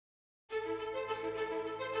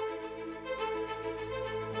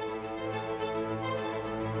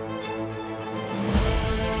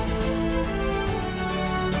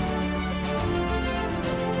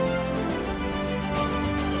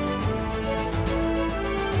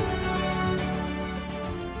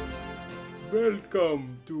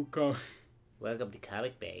Welcome to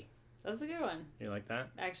Comic Bay. That's a good one. You like that?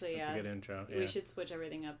 Actually, That's yeah. a good intro. Yeah. We should switch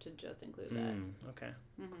everything up to just include that. Okay.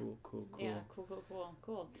 Mm-hmm. Cool. Yeah,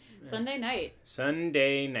 cool. Yeah. Sunday night.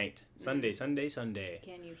 Sunday. Sunday.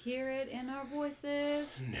 Can you hear it in our voices?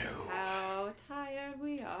 No. How tired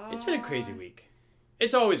we are. It's been a crazy week.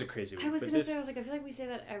 It's always a crazy week. I was gonna say, I feel like we say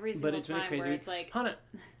that every single time. But it's been a crazy where week. It's like, Hannah,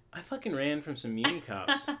 I fucking ran from some Muni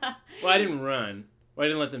cops. Well, I didn't run. Well, I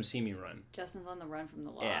didn't let them see me run. Justin's on the run from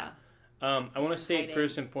the law. Yeah. I want to state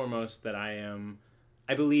first and foremost that I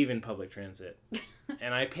believe in public transit.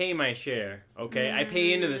 And I pay my share, okay? I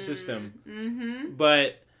pay into the system. Mm-hmm.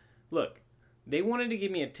 But, look, they wanted to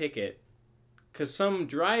give me a ticket because some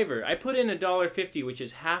driver, I put in $1.50, which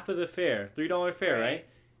is half of the fare, $3 fare, right?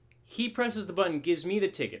 He presses the button, gives me the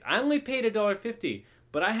ticket. I only paid $1.50,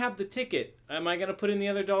 but I have the ticket. Am I going to put in the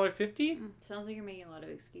other $1.50? Sounds like you're making a lot of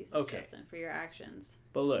excuses, Okay. Justin, for your actions.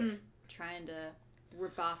 But look. Trying to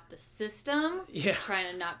rip off the system. Yeah.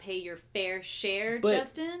 Trying to not pay your fair share, But,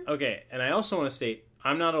 Justin. Okay, and I also want to state,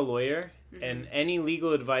 I'm not a lawyer, and any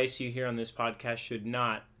legal advice you hear on this podcast should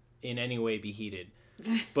not in any way be heeded.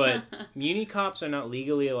 But Muni cops are not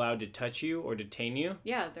legally allowed to touch you or detain you.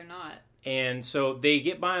 Yeah, they're not. And so they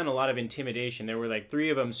get by on a lot of intimidation. There were like 3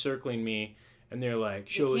 of them circling me, and they're like,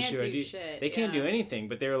 show us your ID. They can't do anything,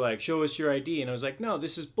 but they were like, show us your ID. And I was like, no,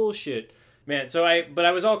 this is bullshit. Man, but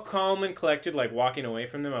I was all calm and collected, like walking away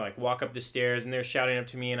from them. I like walk up the stairs and they're shouting up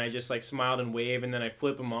to me, and I just like smiled and wave, and then I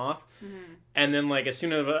flip them off. And then like as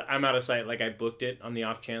soon as I'm out of sight, like I booked it on the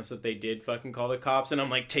off chance that they did fucking call the cops, and I'm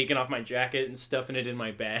like taking off my jacket and stuffing it in my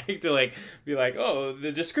bag to like be like, oh,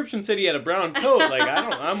 the description said he had a brown coat. Like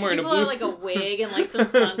I'm wearing a blue. Like a wig and like some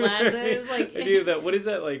sunglasses. Like I do that. What is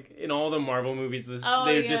that like in all the Marvel movies?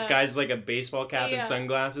 They're disguised as like a baseball cap and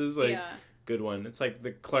sunglasses. Like. Yeah. Good one. It's like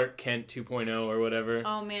the Clark Kent 2.0 or whatever.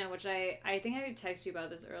 Oh man, which I think I texted you about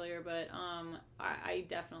this earlier, but I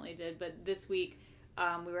definitely did. But this week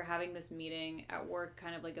we were having this meeting at work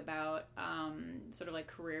kind of like about sort of like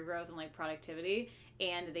career growth and like productivity,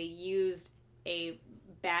 and they used a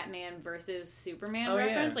Batman versus Superman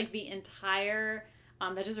reference. Like the entire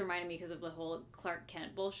that just reminded me because of the whole Clark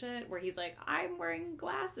Kent bullshit where he's like, I'm wearing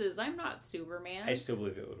glasses, I'm not Superman. I still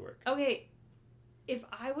believe it would work. Okay, if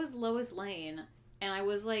I was Lois Lane and I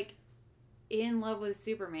was like in love with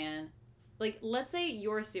Superman, like let's say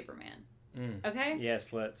you're Superman, okay?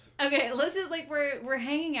 Yes, let's. Okay, let's just like we're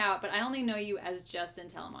hanging out, but I only know you as Justin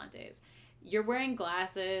Telemontes. You're wearing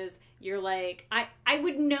glasses. You're like I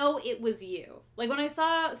would know it was you. Like when I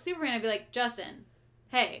saw Superman, I'd be like, Justin,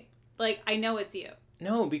 hey, like I know it's you.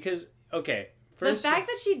 No, because okay, first the fact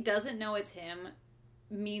that she doesn't know it's him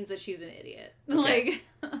means that she's an idiot. Okay.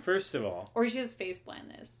 Like first of all, or she has face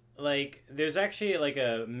blindness. Like there's actually like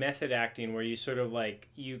a method acting where you sort of like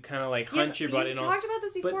you kind of like hunch your body. We've talked about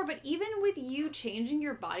this before, but even with you changing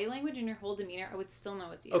your body language and your whole demeanor, I would still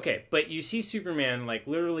know it's you. Okay, but you see Superman like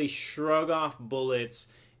literally shrug off bullets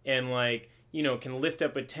and like can lift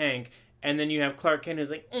up a tank. And then you have Clark Kent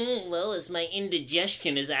who's like, Lois, my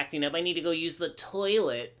indigestion is acting up. I need to go use the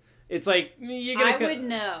toilet. It's like, you're gonna... I would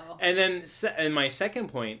know. And then, and my second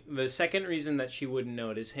point, the second reason that she wouldn't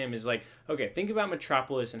know it is him is like, okay, think about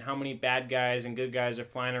Metropolis and how many bad guys and good guys are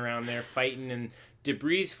flying around there fighting and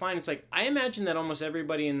debris flying. It's like, I imagine that almost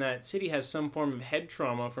everybody in that city has some form of head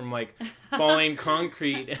trauma from like falling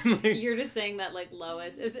concrete. And like, you're just saying that like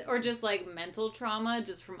Lois, or just like mental trauma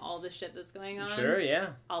just from all the shit that's going on. Sure,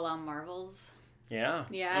 yeah. A la Marvels. Yeah.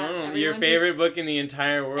 Yeah. Your favorite book in the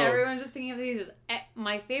entire world. Everyone's just picking up these.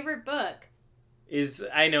 My favorite book is,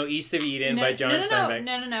 I know, East of Eden by John Steinbeck.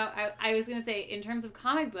 No. I was going to say, in terms of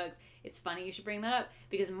comic books, it's funny you should bring that up,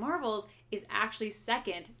 because Marvels is actually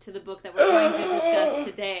second to the book that we're going to discuss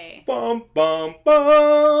today. Bum, bum,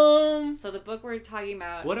 bum. So the book we're talking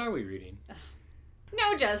about... What are we reading?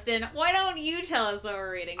 No, Justin, why don't you tell us what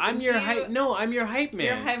we're reading? I'm your hype man. You're hype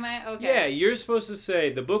man? Okay. Yeah, you're supposed to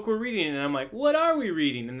say the book we're reading, and I'm like, what are we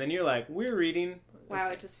reading? And then you're like, we're reading. Wow,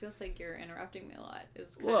 it just feels like you're interrupting me a lot.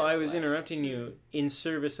 I was interrupting you in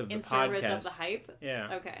service of the podcast. In service of the hype?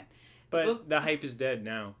 Yeah. Okay. But the hype is dead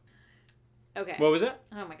now. Okay. What was that?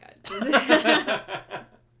 Oh my god.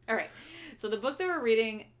 All right. So the book that we're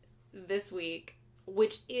reading this week,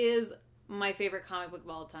 which is my favorite comic book of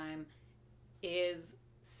all time, is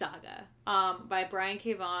Saga by Brian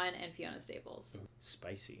K. Vaughan and Fiona Staples.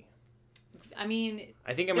 Spicy. I mean,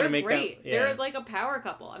 I think I'm going to make great. that... Yeah. They're like a power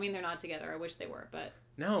couple. I mean, they're not together. I wish they were, but...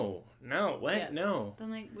 No. What? Yes. No.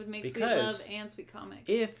 Then they would make Sweet Love and Sweet Comics.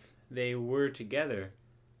 If they were together,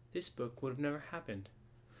 this book would have never happened.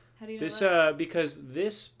 How do you know that? Because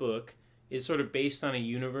this book is sort of based on a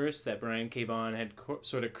universe that Brian K. Vaughan had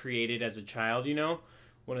sort of created as a child, you know?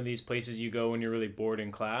 One of these places you go when you're really bored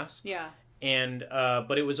in class. Yeah. And,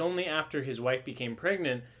 but it was only after his wife became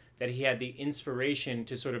pregnant that he had the inspiration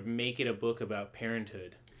to sort of make it a book about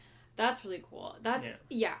parenthood. That's really cool.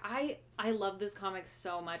 I love this comic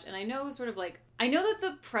so much. And I know I know that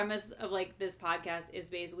the premise of like this podcast is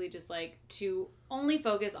basically just like to only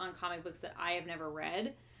focus on comic books that I have never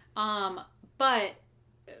read. But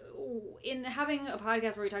in having a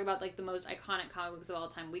podcast where we talk about like the most iconic comic books of all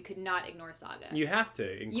time, we could not ignore Saga. You have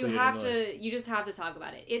to include you just have to talk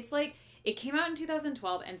about it. It's like, it came out in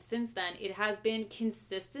 2012, and since then it has been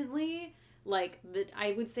consistently like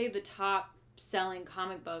I would say the top selling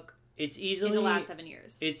comic book in the last 7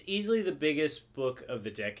 years. It's easily the biggest book of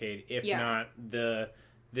the decade, if not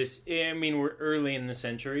I mean, we're early in the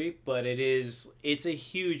century, but it's a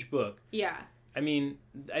huge book. Yeah. I mean,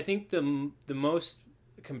 I think the most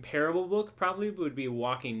comparable book probably would be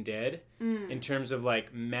Walking Dead in terms of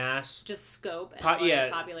like mass, just scope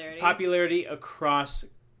and popularity across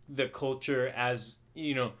the culture, as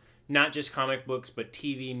you know, not just comic books but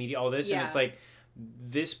TV, media, all this. And it's like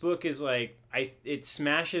this book is like it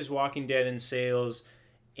smashes Walking Dead in sales,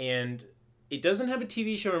 and it doesn't have a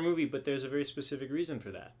TV show or movie, but there's a very specific reason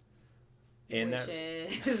for that. And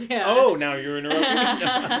oh, now you're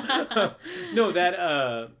interrupting me. No,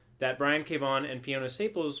 that Brian K. Vaughan and Fiona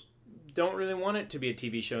Staples don't really want it to be a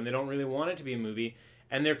TV show, and they don't really want it to be a movie,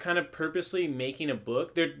 and they're kind of purposely making a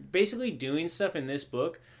book. They're basically doing stuff in this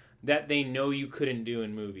book that they know you couldn't do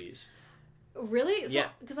in movies. Really? So,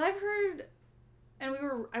 because I've heard, and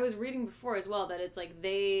I was reading before as well, that it's like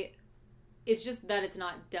it's just that it's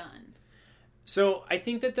not done. So I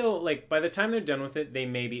think that they'll, like, by the time they're done with it, they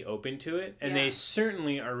may be open to it, and they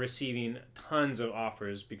certainly are receiving tons of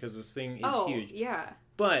offers because this thing is huge. Yeah.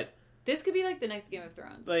 But this could be like the next Game of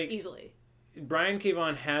Thrones, like, easily. Brian K.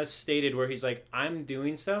 Vaughan has stated where he's like, I'm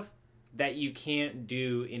doing stuff that you can't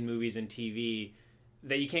do in movies and TV,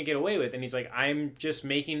 that you can't get away with. And he's like, I'm just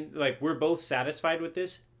making, like, we're both satisfied with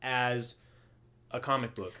this as a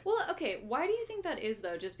comic book. Well, okay, why do you think that is,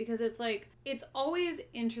 though? Just because it's like, it's always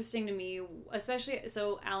interesting to me, especially,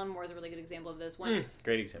 so Alan Moore is a really good example of this.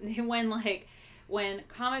 Great example. When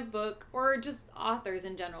comic book, or just authors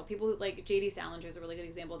in general, people who, like, J.D. Salinger is a really good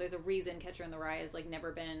example. There's a reason Catcher in the Rye has, like,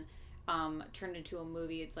 never been turned into a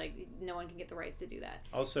movie. It's like no one can get the rights to do that.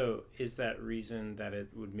 Also, is that reason that it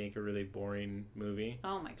would make a really boring movie?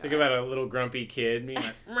 Oh my god! Think about a little grumpy kid being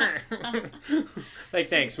like, like,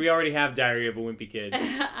 thanks, we already have Diary of a Wimpy Kid.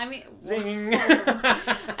 I mean, zing.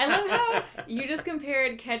 I love how you just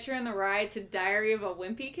compared Catcher in the Rye to Diary of a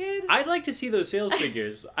Wimpy Kid. I'd like to see those sales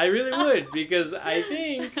figures. I really would, because I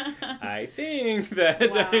think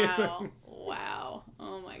that. Wow.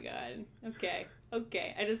 Oh my god. Okay.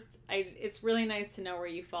 It's really nice to know where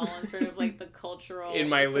you fall on sort of like the cultural in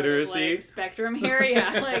my literacy like spectrum here.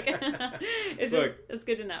 Yeah, like it's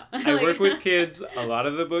good to know. I work with kids. A lot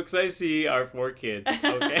of the books I see are for kids.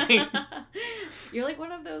 Okay. You're like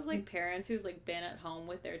one of those like parents who's like been at home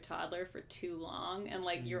with their toddler for too long, and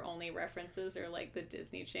like your only references are like the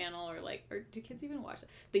Disney Channel or do kids even watch it?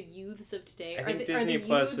 The youths of today? I think Disney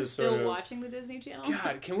Plus is still sort of watching the Disney Channel.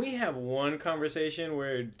 God, can we have one conversation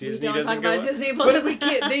where Disney doesn't talk about Disney Plus? But if we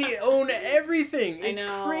can't, they own everything. It's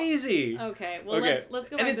crazy. Okay, well let's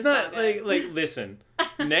go. And it's not like listen.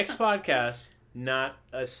 Next podcast, not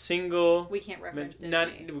a single. We can't reference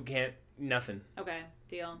Disney. We can't. Nothing. Okay,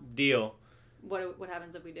 Deal. What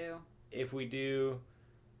happens if we do? If we do,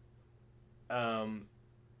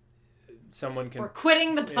 someone can. We're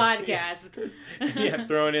quitting the podcast. Yeah,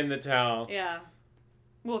 throwing in the towel. Yeah,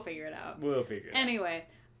 we'll figure it out. Anyway,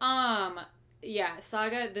 yeah,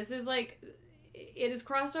 Saga. This is like, it is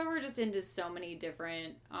crossed over just into so many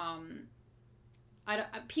different.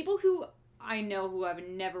 People who I know who have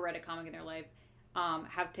never read a comic in their life.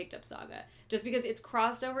 Have picked up Saga just because it's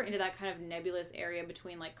crossed over into that kind of nebulous area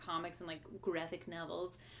between like comics and like graphic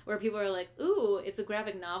novels, where people are like, ooh, it's a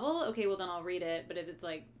graphic novel, okay, well then I'll read it. But if it's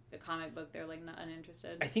like a comic book, they're like not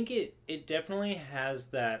uninterested. I think it definitely has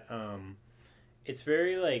that it's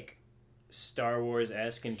very like Star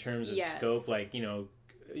Wars-esque in terms of scope, like, you know,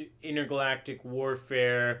 intergalactic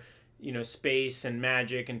warfare, you know, space and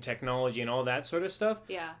magic and technology and all that sort of stuff.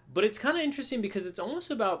 Yeah. But it's kind of interesting because it's almost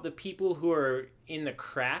about the people who are in the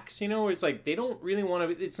cracks, you know, where it's like they don't really want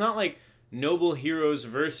to. It's not like noble heroes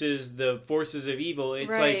versus the forces of evil. It's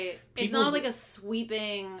like people, it's not like a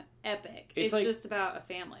sweeping epic. It's like, just about a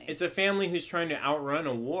family. It's a family who's trying to outrun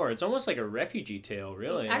a war. It's almost like a refugee tale,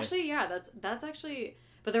 really. Actually, yeah, that's actually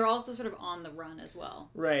but they're also sort of on the run as well.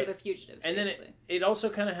 Right. So they're fugitives. And basically. Then it also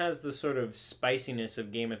kind of has the sort of spiciness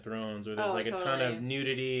of Game of Thrones, where there's like totally. A ton of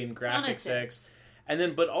nudity and graphic sex. And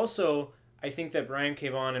then, but also, I think that Brian K.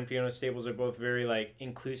 Vaughan and Fiona Staples are both very like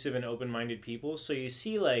inclusive and open-minded people. So you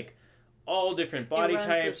see like all different body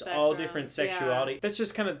types, all different sexuality. Yeah. That's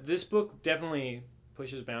just kind of, this book definitely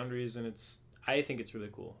pushes boundaries, and I think it's really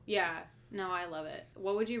cool. Yeah. No, I love it.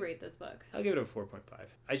 What would you rate this book? I'll give it a 4.5.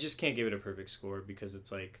 I just can't give it a perfect score because it's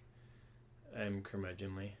like, I'm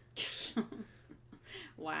curmudgeonly.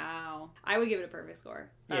 Wow. I would give it a perfect score.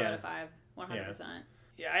 5 out of 5. 100%.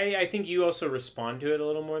 Yeah, I think you also respond to it a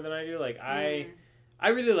little more than I do. Like, I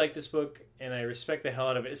really like this book, and I respect the hell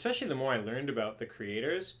out of it, especially the more I learned about the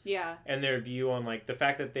creators. Yeah. And their view on, like, the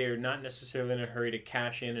fact that they're not necessarily in a hurry to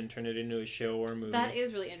cash in and turn it into a show or a movie. That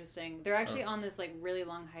is really interesting. They're actually on this, like, really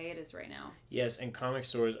long hiatus right now. Yes, and comic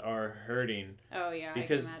stores are hurting. Oh, yeah,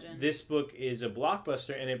 because I can imagine. This book is a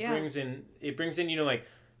blockbuster, and it brings in, you know, like,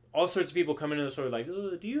 all sorts of people come into the store like,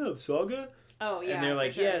 do you have Saga? Oh, yeah. And they're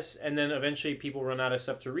like, yes. And then eventually people run out of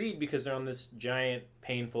stuff to read because they're on this giant,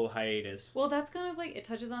 painful hiatus. Well, that's kind of like, it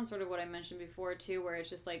touches on sort of what I mentioned before, too, where it's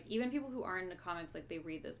just like, even people who aren't into comics, like, they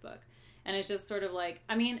read this book. And it's just sort of like,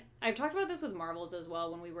 I mean, I've talked about this with Marvels as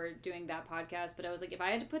well when we were doing that podcast, but I was like, if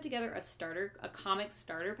I had to put together a comic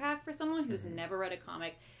starter pack for someone who's never read a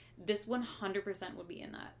comic, this 100% would be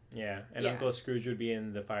in that. Yeah, and Uncle Scrooge would be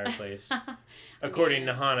in the fireplace, according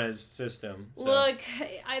to Hannah's system. So. Look,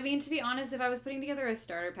 I mean, to be honest, if I was putting together a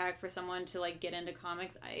starter pack for someone to, like, get into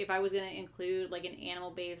comics, if I was going to include, like, an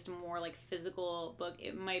animal-based, more, like, physical book,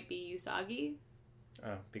 it might be Usagi.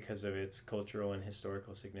 Oh, because of its cultural and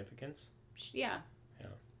historical significance? Yeah. Yeah.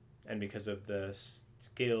 And because of the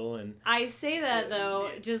skill and... I say that,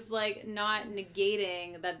 though, just, like, not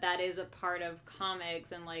negating that is a part of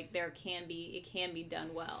comics and, like, it can be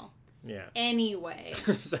done well. Yeah. Anyway.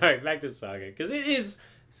 Sorry, back to Saga, because it is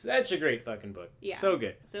such a great fucking book. Yeah. So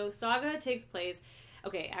good. So Saga takes place...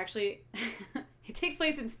 Okay, actually, it takes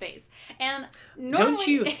place in space. And normally... Don't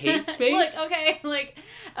you hate space? Okay.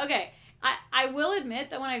 I will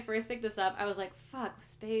admit that when I first picked this up, I was like, fuck,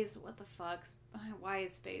 space, what the fuck? Why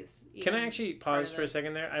is space Can I actually pause for a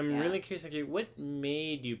second there? I'm really curious, actually, what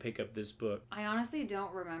made you pick up this book? I honestly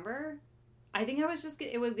don't remember. I think it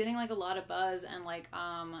was getting, like, a lot of buzz, and, like,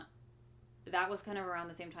 that was kind of around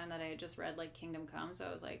the same time that I had just read, like, Kingdom Come, so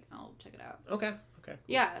I was like, I'll check it out. Okay. Cool.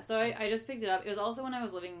 Yeah, so I just picked it up. It was also when I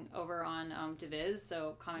was living over on Deviz,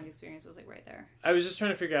 so Comic Experience was, like, right there. I was just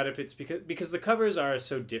trying to figure out if it's because the covers are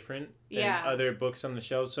so different than other books on the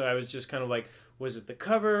shelf, so I was just kind of like, was it the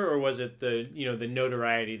cover or was it the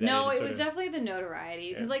notoriety that No, it was definitely the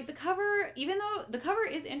notoriety, because like the cover, even though the cover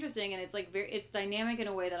is interesting and it's like it's dynamic in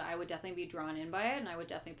a way that I would definitely be drawn in by it, and I would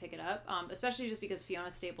definitely pick it up, especially just because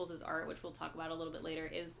Fiona Staples' art, which we'll talk about a little bit later,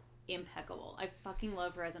 is impeccable. I fucking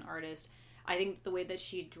love her as an artist. I think the way that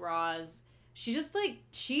she draws, she just like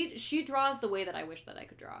she draws the way that I wish that I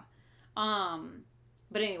could draw.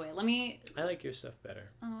 But anyway, I like your stuff better.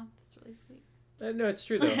 Oh, that's really sweet. No, it's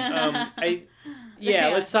true though.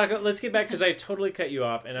 Let's get back, because I totally cut you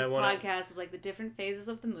off, and this podcast is like the different phases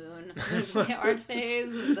of the moon. There's the art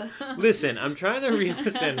phase. Listen, I'm trying to reel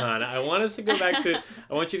this in, Hannah. I want us to go back to.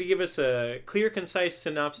 I want you to give us a clear, concise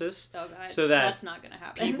synopsis, so that that's not going to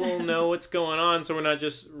happen. People know what's going on, so we're not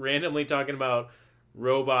just randomly talking about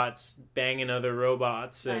robots banging other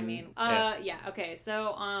robots. And, okay.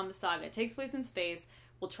 So, Saga takes place in space.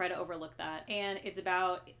 We'll try to overlook that. And it's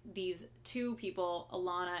about these two people,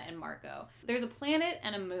 Alana and Marco. There's a planet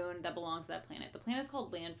and a moon that belongs to that planet. The planet is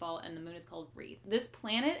called Landfall and the moon is called Wreath. This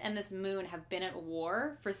planet and this moon have been at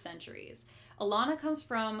war for centuries. Alana comes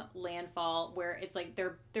from Landfall, where it's like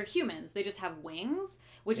they're humans. They just have wings,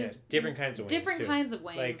 which is different kinds of wings. Different kinds of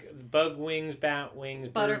wings. Like bug wings, bat wings,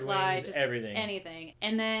 butterfly, bird wings, everything. Anything.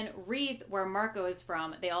 And then Wreath, where Marco is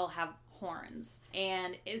from, they all have horns,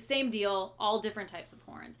 and it's same deal, all different types of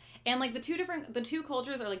horns. And like the two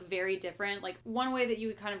cultures are like very different. Like one way that you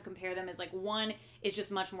would kind of compare them is like one is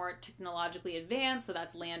just much more technologically advanced, so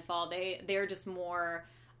that's Landfall. They're just more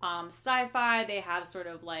sci-fi. They have sort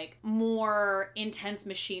of like more intense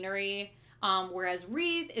machinery, whereas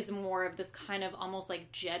Wreath is more of this kind of almost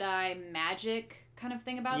like Jedi magic kind of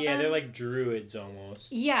thing about them. Yeah, they're like druids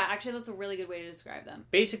almost. Yeah, actually that's a really good way to describe them.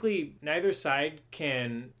 Basically, neither side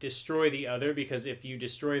can destroy the other, because if you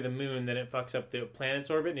destroy the moon, then it fucks up the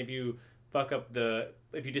planet's orbit, and if you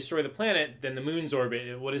destroy the planet, then the moon's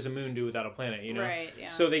orbit, what does a moon do without a planet, you know? Right, yeah.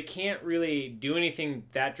 So they can't really do anything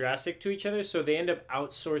that drastic to each other, so they end up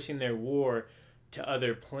outsourcing their war to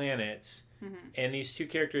other planets. Mm-hmm. And these two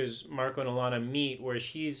characters, Marco and Alana, meet where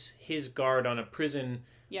she's his guard on a prison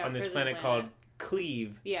on this planet called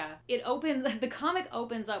cleave. Yeah. The comic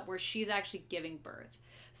opens up where she's actually giving birth.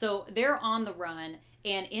 So they're on the run,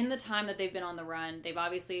 and in the time that they've been on the run, they've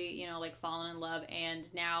obviously, like fallen in love,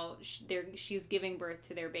 and now she's giving birth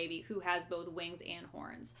to their baby who has both wings and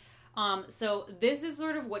horns. So this is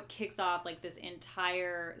sort of what kicks off like this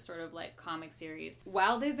entire sort of like comic series.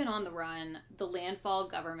 While they've been on the run, the Landfall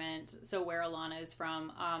government, so where Alana is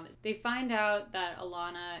from, they find out that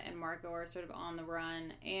Alana and Marco are sort of on the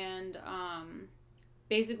run, and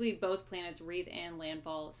basically both planets, Wreath and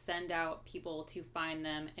Landfall, send out people to find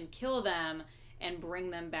them and kill them and bring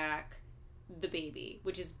them back the baby,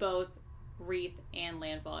 which is both Wreath and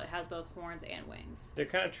Landfall. It has both horns and wings. They're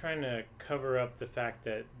kind of trying to cover up the fact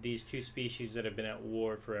that these two species that have been at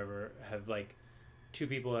war forever have, like, two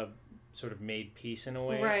people have sort of made peace in a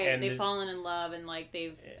way. Right, and they've fallen in love and, like,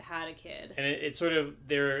 they've had a kid. And it's sort of,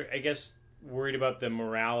 they're, I guess, worried about the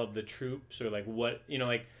morale of the troops, or, like, what,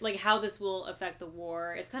 like how this will affect the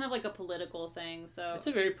war. It's kind of like a political thing, so... It's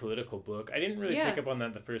a very political book. I didn't really pick up on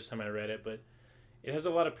that the first time I read it, but... It has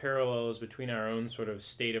a lot of parallels between our own sort of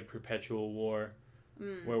state of perpetual war,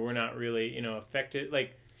 where we're not really, affected.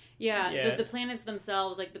 Like, the planets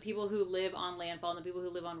themselves, like the people who live on Landfall and the people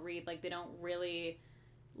who live on Wreath, like they don't really,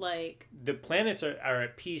 like... The planets are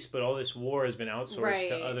at peace, but all this war has been outsourced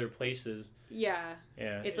to other places. Yeah.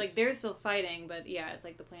 Yeah. It's like they're still fighting, but it's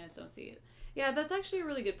like the planets don't see it. Yeah, that's actually a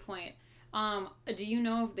really good point. Do you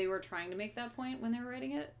know if they were trying to make that point when they were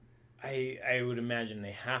writing it? I would imagine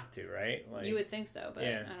they have to, right? Like, you would think so, but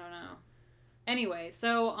I don't know. Anyway,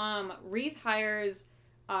 so Wreath hires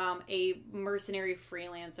a mercenary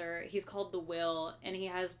freelancer. He's called the Will, and he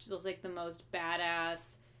has just like the most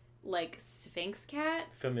badass like Sphinx cat.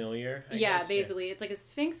 Familiar, I guess. Basically. It's like a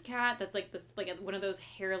Sphinx cat that's like this, like one of those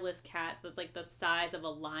hairless cats that's like the size of a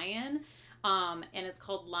lion. And it's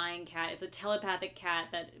called Lion Cat. It's a telepathic cat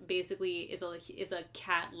that basically is a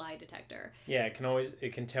cat lie detector. Yeah,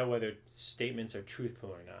 it can tell whether statements are truthful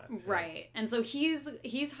or not. Right. And so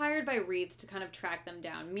he's hired by Wreath to kind of track them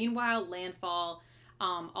down. Meanwhile, Landfall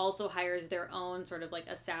also hires their own sort of like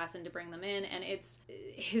assassin to bring them in, and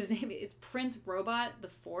his name is Prince Robot the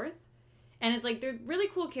Fourth. And it's like, they're really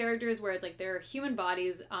cool characters where it's like they're human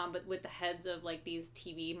bodies, but with the heads of like these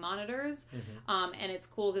TV monitors. Mm-hmm. And it's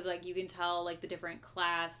cool because like you can tell like the different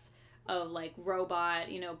class of like robot,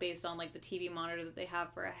 based on like the TV monitor that they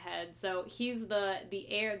have for a head. So he's the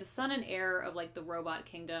son and heir of like the robot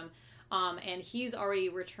kingdom. And he's already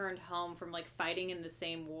returned home from like fighting in the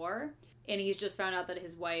same war. And he's just found out that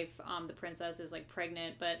his wife, the princess, is like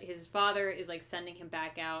pregnant, but his father is like sending him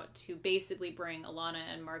back out to basically bring Alana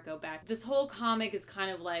and Marco back. This whole comic is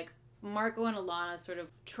kind of like Marco and Alana sort of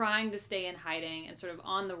trying to stay in hiding and sort of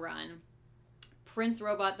on the run. Prince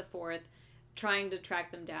Robot the Fourth trying to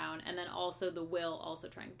track them down, and then also the Will also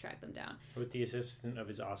trying to track them down. With the assistance of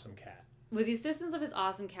his awesome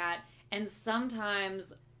cat. And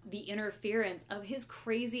sometimes the interference of his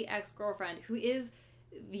crazy ex-girlfriend, who is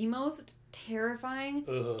the most terrifying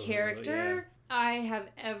character I have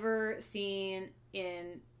ever seen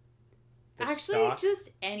in just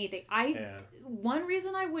anything. One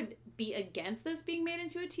reason I would be against this being made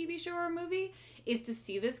into a TV show or a movie is to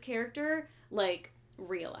see this character like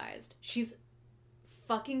realized. She's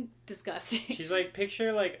fucking disgusting. She's like,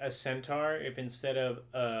 picture like a centaur if instead of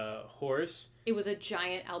a horse it was a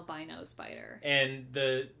giant albino spider, and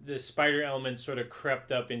the spider elements sort of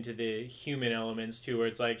crept up into the human elements too, where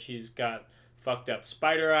it's like she's got fucked up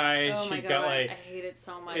spider eyes. Oh my she's God, got like, I hate it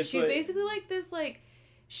so much. She's like, basically like this, like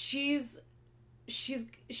she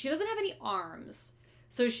doesn't have any arms,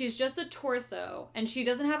 so she's just a torso, and she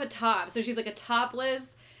doesn't have a top, so she's like a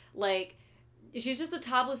topless, like she's just a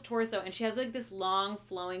topless torso, and she has like this long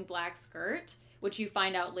flowing black skirt, which you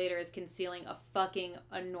find out later is concealing a fucking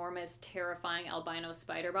enormous, terrifying albino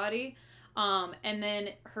spider body. And then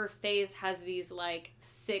her face has these like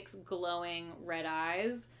 6 glowing red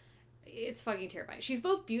eyes. It's fucking terrifying. She's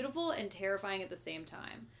both beautiful and terrifying at the same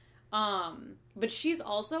time. But she's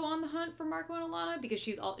also on the hunt for Marco and Alana because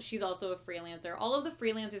she's also a freelancer. All of the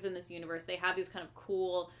freelancers in this universe, they have these kind of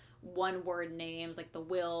cool one-word names like the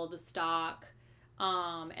Will, the Stock,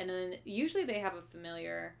 and then usually they have a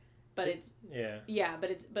familiar. But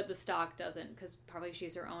but the Stock doesn't, because probably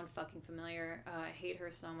she's her own fucking familiar. I hate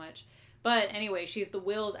her so much. But anyway, she's the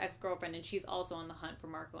Will's ex-girlfriend, and she's also on the hunt for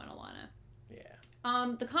Marco and Alana.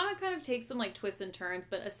 Yeah. The comic kind of takes some like twists and turns,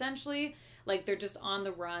 but essentially, like they're just on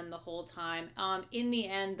the run the whole time. In the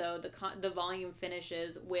end, though, the volume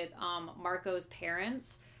finishes with Marco's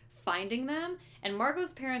parents finding them, and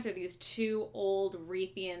Marco's parents are these 2 old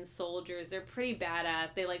Wreathian soldiers. They're pretty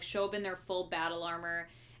badass. They like show up in their full battle armor.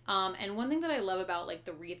 And one thing that I love about like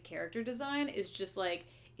the Wreath character design is just like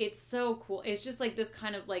it's so cool. It's just like this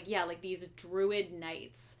kind of like like these druid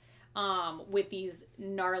knights with these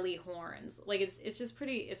gnarly horns. Like it's just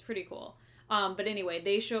pretty cool. But anyway,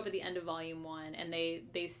 they show up at the end of volume 1 and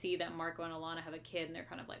they see that Marco and Alana have a kid and they're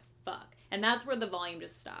kind of like, fuck. And that's where the volume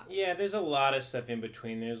just stops. Yeah, there's a lot of stuff in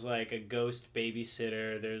between. There's like a ghost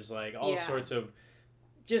babysitter. There's like all sorts of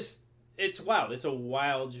just, it's wild. It's a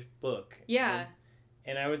wild book. Yeah.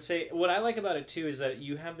 And I would say what I like about it too is that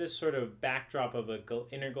you have this sort of backdrop of a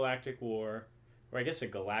intergalactic war, or I guess a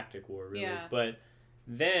galactic war really. Yeah. But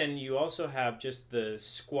then you also have just the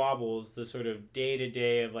squabbles, the sort of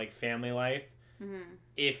day-to-day of like family life. Mm-hmm.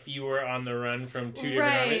 If you were on the run from two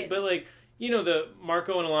different armies. But like, you know, the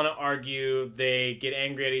Marco and Alana argue, they get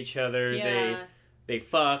angry at each other, they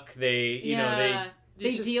fuck, you know,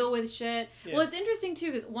 they deal with shit. Yeah. Well, it's interesting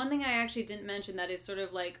too, because one thing I actually didn't mention that is sort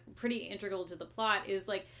of like pretty integral to the plot is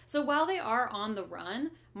like, so while they are on the run,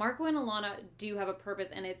 Marco and Alana do have a purpose,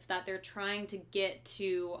 and it's that they're trying to get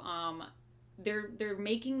to, they're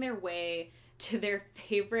making their way to their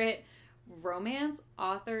favorite romance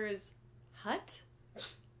author's hut.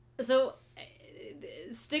 So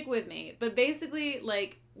stick with me. But basically,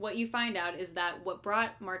 like, what you find out is that what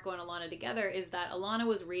brought Marco and Alana together is that Alana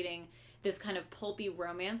was reading this kind of pulpy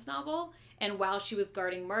romance novel, and while she was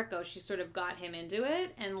guarding Marco, she sort of got him into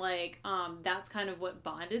it, and like that's kind of what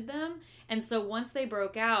bonded them. And so once they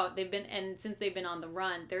broke out, since they've been on the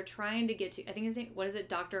run, they're trying to get to, I think his name, what is it,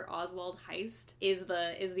 Dr. Oswald Heist is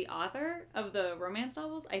the author of the romance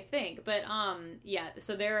novels, I think. But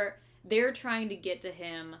so they're trying to get to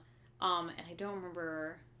him, and I don't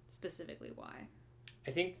remember specifically why.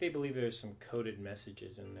 I think they believe there's some coded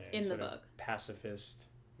messages in there in the book, pacifist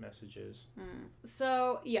messages.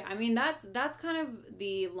 So yeah, I mean that's kind of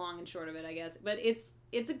the long and short of it, I guess. But it's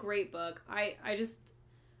a great book.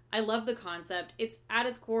 I love the concept. It's at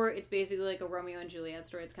its core, it's basically like a Romeo and Juliet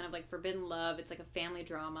story. It's kind of like forbidden love. It's like a family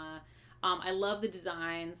drama. I love the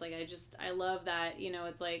designs. Like I love that, you know,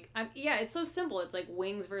 it's like it's so simple. It's like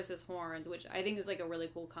wings versus horns, which I think is like a really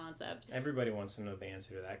cool concept. Everybody wants to know the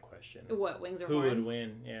answer to that question. What, wings or horns? Who would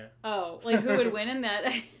win? Yeah. Oh, like who would win in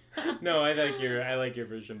that? No, I like your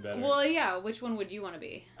version better. Well, yeah. Which one would you want to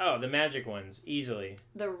be? Oh, the magic ones, easily.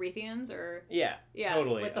 The Wreathians, or yeah,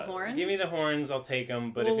 totally. With the horns. Give me the horns, I'll take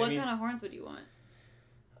them. But well, what kind of horns would you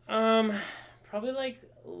want? Probably like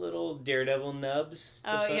little daredevil nubs.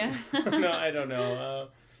 Yeah. No, I don't know.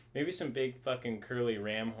 Maybe some big fucking curly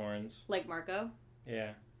ram horns. Like Marco.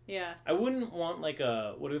 Yeah. Yeah. I wouldn't want like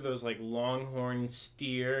what are those like longhorn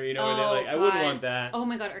steer? You know, I wouldn't want that. Oh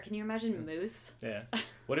my god! Or can you imagine moose? Yeah.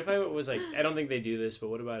 What if I was like, I don't think they do this, but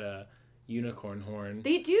what about a unicorn horn?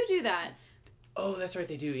 They do that. Oh, that's right,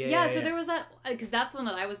 they do. Yeah. So there was that, because that's one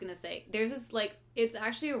that I was gonna say. There's this like, it's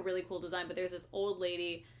actually a really cool design, but there's this old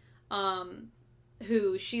lady,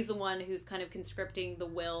 who she's the one who's kind of conscripting the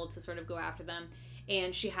will to sort of go after them,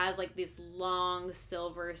 and she has like this long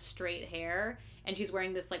silver straight hair, and she's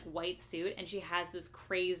wearing this like white suit, and she has this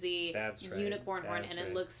crazy unicorn horn, and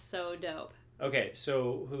it looks so dope. Okay,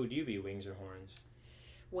 so who do you be, wings or horns?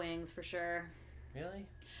 Wings for sure. Really?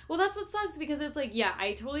 Well, that's what sucks, because it's like, yeah,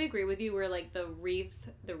 I totally agree with you. Where like the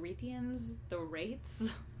Wreathians, the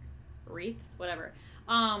Wraiths, whatever.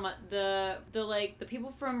 The like the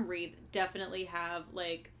people from Wreath definitely have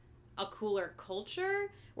like a cooler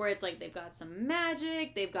culture, where it's like they've got some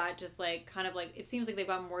magic, they've got just like kind of like, it seems like they've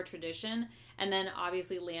got more tradition, and then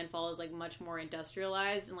obviously Landfall is like much more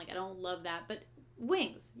industrialized, and like I don't love that, but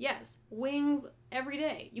wings, yes, wings every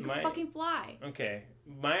day. You can fucking fly. Okay,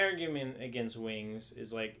 my argument against wings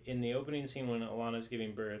is like in the opening scene when Alana's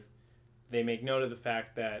giving birth, they make note of the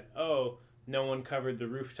fact that, oh, no one covered the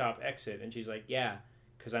rooftop exit, and she's like, yeah,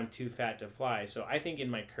 because I'm too fat to fly. So I think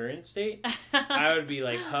in my current state, I would be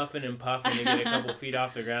like huffing and puffing to get a couple feet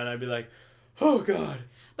off the ground. I'd be like, oh god.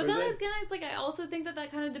 But then again, it's like, I also think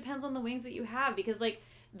that kind of depends on the wings that you have, because like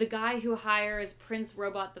the guy who hires Prince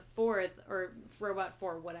Robot the Fourth, or Robot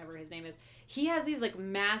 4, whatever his name is, he has these like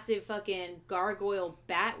massive fucking gargoyle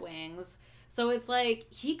bat wings. So it's like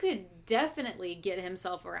he could definitely get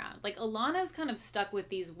himself around. Like Alana's kind of stuck with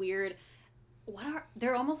these weird,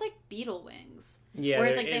 they're almost like beetle wings. Yeah, where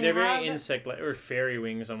it's like they're very insect or fairy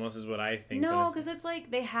wings almost is what I think. No, because it's like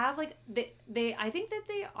they have like they I think that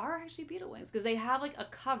they are actually beetle wings, because they have like a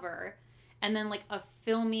cover and then like a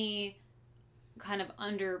filmy kind of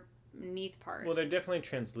underneath part. Well, they're definitely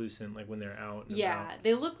translucent, like when they're out. Yeah, about.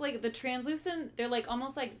 They look like the translucent. They're like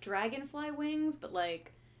almost like dragonfly wings, but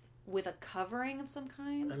like with a covering of some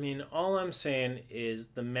kind. I mean, all I'm saying is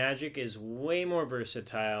the magic is way more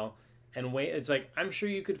versatile. And wait, it's like, I'm sure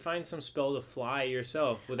you could find some spell to fly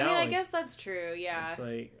yourself without. I guess that's true. Yeah. It's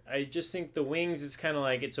like, I just think the wings is kind of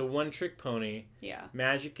like, it's a one-trick pony. Yeah.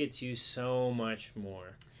 Magic gets you so much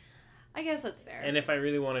more. I guess that's fair. And if I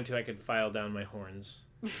really wanted to, I could file down my horns.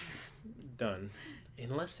 Done.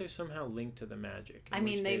 Unless they're somehow linked to the magic. I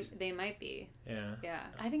mean, they might be. Yeah. Yeah.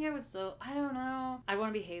 I think I would still, I don't know. I'd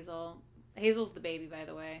want to be Hazel. Hazel's the baby, by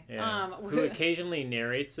the way. Yeah. Who occasionally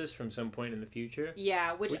narrates this from some point in the future.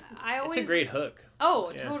 Yeah, which I always... It's a great hook.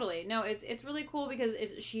 Oh, yeah. Totally. No, it's really cool because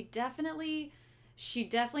she definitely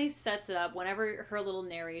sets it up whenever her little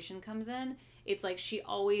narration comes in. It's like she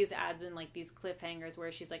always adds in like these cliffhangers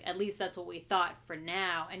where she's like, at least that's what we thought for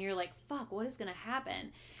now. And you're like, fuck, what is going to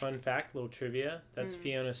happen? Fun fact, little trivia, that's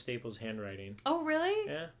Fiona Staples' handwriting. Oh, really?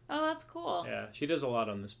 Yeah. Oh, that's cool. Yeah, she does a lot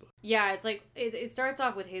on this book. Yeah, it's like, it starts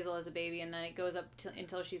off with Hazel as a baby and then it goes up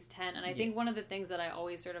until she's 10. And I think one of the things that I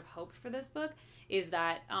always sort of hoped for this book is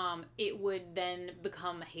that it would then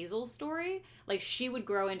become Hazel's story. Like, she would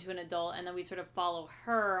grow into an adult and then we'd sort of follow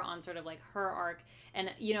her on sort of like her arc. And,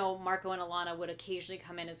 you know, Marco and Alana would occasionally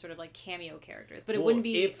come in as sort of like cameo characters. But it wouldn't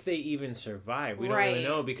be... if they even survive. We don't really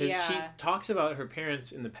know because she talks about her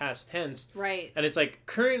parents in the past tense. Right. And it's like,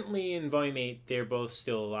 currently in Volume 8, they're both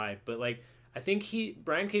still alive. But, like, I think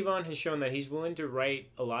Brian K. Vaughan has shown that he's willing to write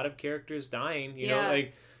a lot of characters dying. You know,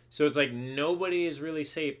 like... So it's like, nobody is really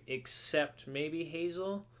safe except maybe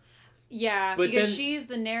Hazel. Yeah, but because she's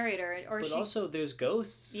the narrator. But also, there's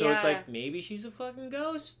ghosts. So it's like, maybe she's a fucking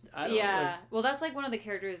ghost. I don't know. Yeah. Well, that's like one of the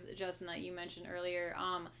characters, Justin, that you mentioned earlier.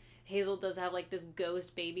 Hazel does have like this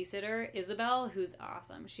ghost babysitter, Isabel, who's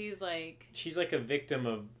awesome. She's like a victim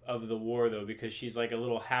of the war, though, because she's like a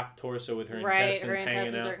little half torso with her intestines hanging out. Right, her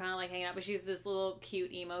intestines are kind of like hanging out. But she's this little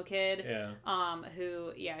cute emo kid. Yeah.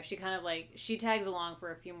 Who, she kind of like, she tags along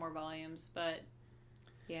for a few more volumes, but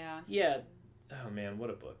yeah. Yeah. Oh, man, what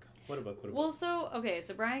a book. Well, so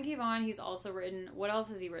Brian K. Vaughan, he's also written... What else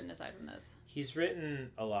has he written aside from this? He's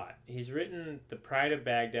written a lot. He's written The Pride of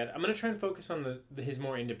Baghdad. I'm going to try and focus on his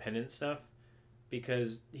more independent stuff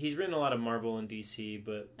because he's written a lot of Marvel and DC,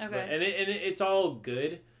 but it's all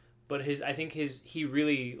good. But I think he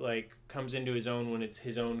really like comes into his own when it's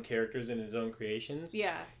his own characters and his own creations.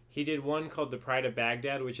 Yeah. He did one called The Pride of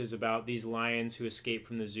Baghdad, which is about these lions who escaped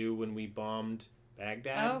from the zoo when we bombed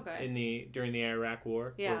Baghdad during the Iraq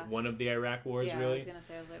War, or one of the Iraq wars, really. I was gonna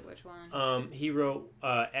say, I was like, which one? He wrote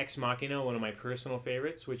Ex Machina, one of my personal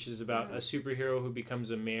favorites, which is about a superhero who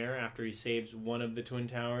becomes a mayor after he saves one of the Twin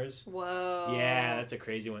Towers. Whoa! Yeah, that's a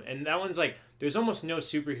crazy one, and that one's like, there's almost no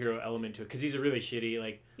superhero element to it because he's a really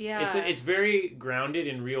shitty it's very grounded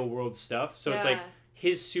in real world stuff, so it's like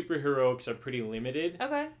his superheroics are pretty limited.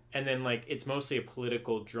 Okay. And then like it's mostly a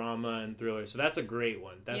political drama and thriller, so that's a great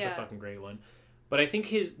one. That's a fucking great one. But I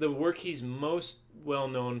think the work he's most well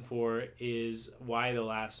known for is Y: The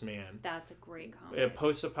Last Man. That's a great comic. A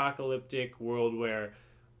post-apocalyptic world where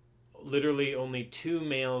literally only 2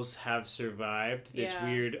 males have survived this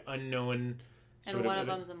weird unknown sort and one of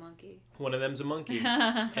them's a monkey. One of them's a monkey.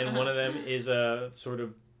 And one of them is a sort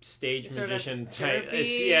of stage magician type.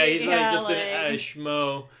 Yeah, he's like just a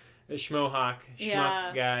schmo. A schmohawk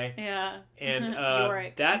guy. Yeah. And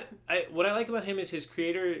what I like about him is his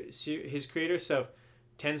creator stuff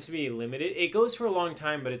tends to be limited. It goes for a long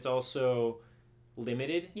time, but it's also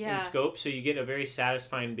limited in scope. So you get a very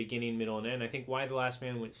satisfying beginning, middle, and end. I think Y: The Last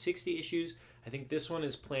Man went 60 issues. I think this one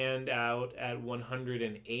is planned out at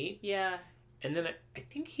 108. Yeah. And then I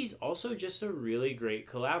think he's also just a really great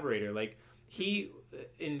collaborator. Like, he,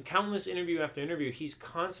 in countless interview after interview, he's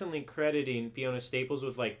constantly crediting Fiona Staples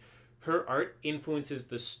with, like, her art influences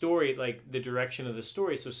the story, like the direction of the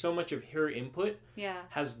story. So much of her input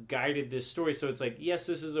has guided this story. So it's like, yes,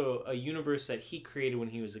 this is a universe that he created when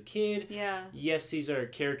he was a kid. Yeah. Yes, these are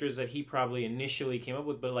characters that he probably initially came up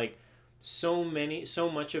with, but like so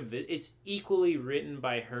much of it, it's equally written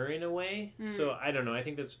by her in a way. So I don't know. I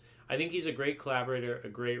think he's a great collaborator, a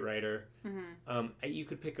great writer. Mm-hmm. You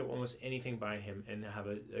could pick up almost anything by him and have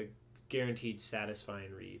a guaranteed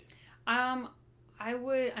satisfying read. I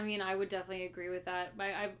would definitely agree with that.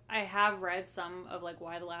 I have read some of like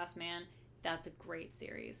Y: The Last Man. That's a great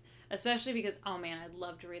series, especially because I'd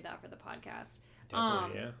love to read that for the podcast.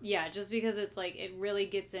 Definitely, yeah, just because it's like it really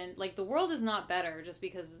gets in. Like the world is not better just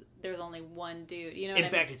because there's only one dude. You know. In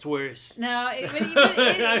fact, it's worse. No, just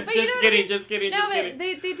kidding. No, but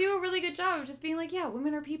they do a really good job of just being like, yeah,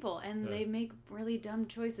 women are people, and they make really dumb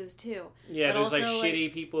choices too. Yeah, but there's also, like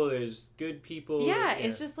shitty people. There's good people. Yeah,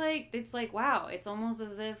 it's just like wow. It's almost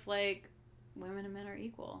as if like women and men are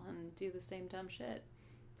equal and do the same dumb shit.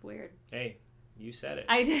 It's weird. Hey, you said it.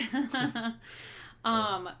 I did.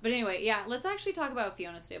 But anyway, yeah, let's actually talk about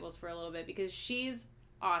Fiona Staples for a little bit because she's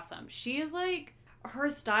awesome. She is like, her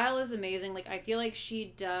style is amazing. Like, I feel like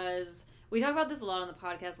she does, we talk about this a lot on the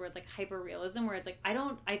podcast where it's like hyper realism, where it's like,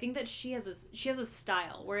 I think that she has a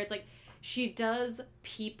style where it's like, she does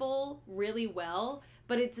people really well,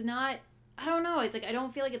 but it's not, I don't know, it's like, I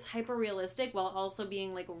don't feel like it's hyper realistic while also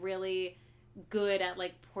being like really good at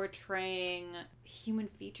like portraying human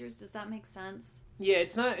features. Does that make sense? Yeah,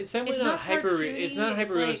 it's definitely not hyper. It's not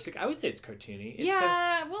hyper realistic. Like, I would say it's cartoony.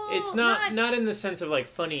 It's not in the sense of like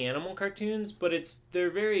funny animal cartoons, but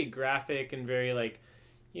they're very graphic and very like,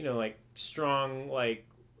 you know, like strong like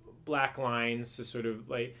black lines to sort of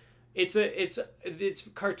like it's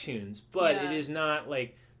cartoons, but it is not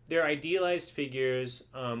like they're idealized figures.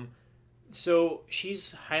 So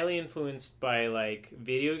she's highly influenced by like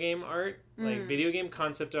video game art, like video game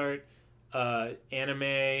concept art,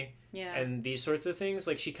 anime. Yeah. And these sorts of things.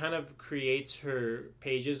 Like, she kind of creates her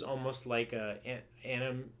pages almost like a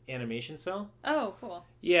animation cell. Oh, cool.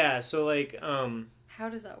 Yeah, so, like... how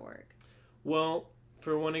does that work? Well,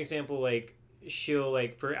 for one example, like, she'll,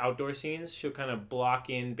 like, for outdoor scenes, she'll kind of block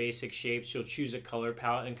in basic shapes. She'll choose a color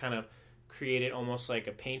palette and kind of create it almost like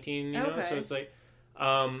a painting, you know? So it's like...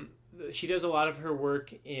 she does a lot of her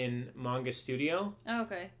work in Manga Studio. Oh,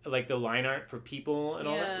 okay. Like the line art for people and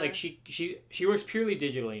all that. Like she works purely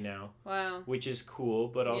digitally now. Wow. Which is cool,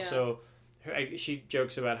 but also she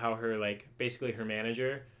jokes about how her like basically her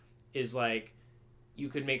manager is like, you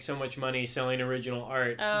could make so much money selling original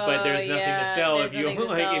art, but there's nothing to sell if you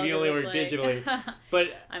only work digitally. But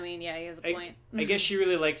I mean, yeah, he has a point. I guess she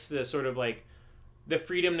really likes the sort of like the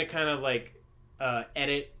freedom to kind of like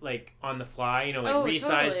edit like on the fly, you know, like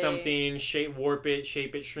resize something, warp it,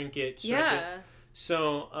 shape it, shrink it, stretch it.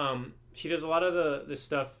 So she does a lot of the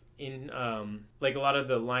stuff in like a lot of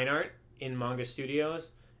the line art in Manga Studios,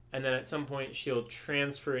 and then at some point she'll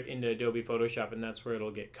transfer it into Adobe Photoshop, and that's where it'll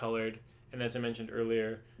get colored. And as I mentioned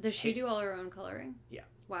earlier, does she do all her own coloring? Yeah.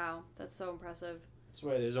 Wow, that's so impressive. That's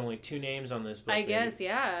why there's only 2 names on this book. I guess,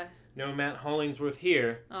 yeah. No Matt Hollingsworth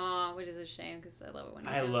here. Oh, which is a shame because I love it when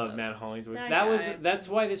I love Matt Hollingsworth. That that's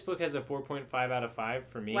why this book has a 4.5 out of 5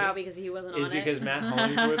 for me. Wow, because he wasn't on it. Is because Matt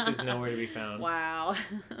Hollingsworth is nowhere to be found. Wow.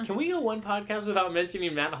 Can we go one podcast without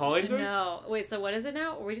mentioning Matt Hollingsworth? No. Wait, so what is it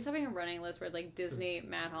now? Are we just having a running list where it's like Disney,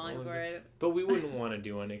 Matt Hollingsworth? But we wouldn't want to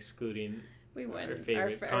do one excluding our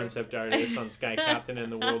favorite concept our... artist on Sky Captain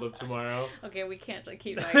and the World of Tomorrow. Okay, we can't like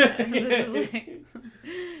keep like that. This is like,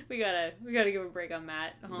 we gotta give a break on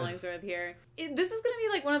Matt Hollingsworth here. This is gonna be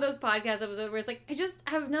like one of those podcast episodes where it's like, I just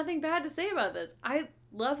have nothing bad to say about this. I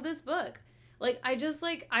love this book. Like, I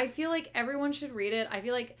feel like everyone should read it. I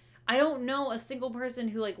feel like I don't know a single person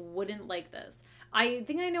who like wouldn't like this. I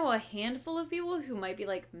think I know a handful of people who might be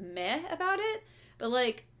like meh about it, but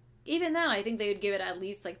like, even then, I think they would give it at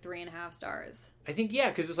least like 3.5 stars. I think, yeah,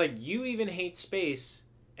 because it's like, you even hate space,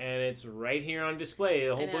 and it's right here on display.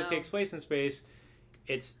 The whole book takes place in space.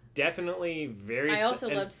 It's definitely very... I also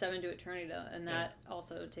loved Seven to Eternity, and that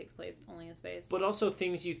also takes place only in space. But also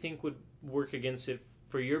things you think would work against it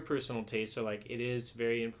for your personal taste are like, it is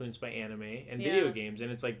very influenced by anime and video games,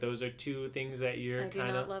 and it's like, those are 2 things that you're kind of... I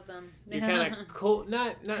do not love them. You're kind of cold...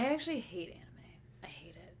 Not... I actually hate anime. I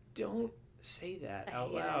hate it. Don't say that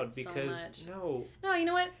out loud because so no, you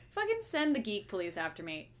know what, fucking send the geek police after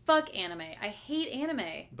me. Fuck anime. I hate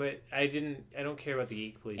anime. But I don't care about the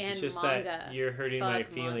geek police. And it's just manga. That you're hurting my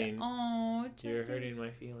feelings. Oh, you're hurting my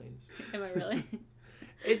feelings. Am I really?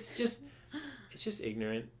 it's just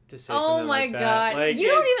ignorant to say something like that. Oh my god, like, you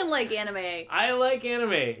don't even like anime. I like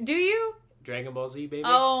anime. Do you? Dragon Ball Z, baby.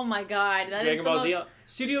 Oh my god, Dragon Ball Z.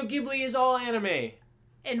 Studio Ghibli is all anime.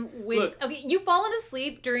 And you've fallen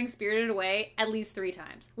asleep during Spirited Away at least 3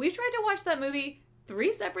 times. We've tried to watch that movie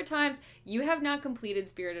 3 separate times. You have not completed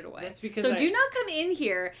Spirited Away. That's because do not come in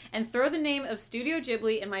here and throw the name of Studio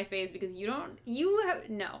Ghibli in my face because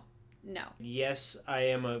no. Yes, I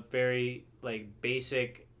am a very like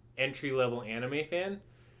basic entry-level anime fan,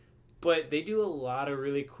 but they do a lot of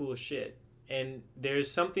really cool shit. And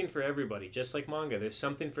there's something for everybody, just like manga. There's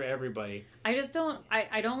something for everybody. I just don't...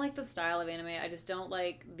 I don't like the style of anime. I just don't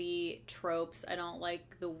like the tropes. I don't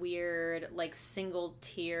like the weird, like, single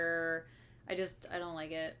tier... I don't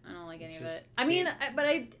like it. I don't like any of it. I mean,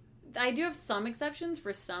 I do have some exceptions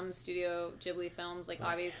for some Studio Ghibli films. Like,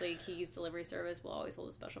 obviously, Kiki's Delivery Service will always hold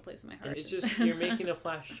a special place in my heart. It's just, you're making a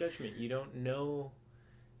flash judgment. You don't know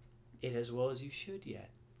it as well as you should yet.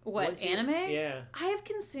 What, anime? Yeah. I have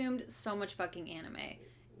consumed so much fucking anime.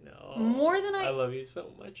 No. More than I love you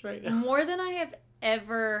so much right now. More than I have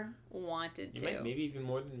ever wanted to. Maybe even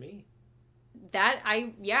more than me.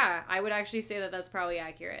 I would actually say that that's probably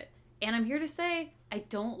accurate. And I'm here to say, I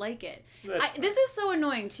don't like it. This is so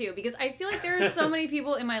annoying, too, because I feel like there are so many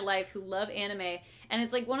people in my life who love anime, and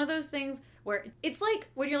it's like one of those things where it's like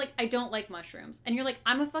when you're like, I don't like mushrooms. And you're like,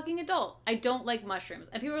 I'm a fucking adult. I don't like mushrooms.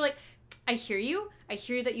 And people are like, I hear you. I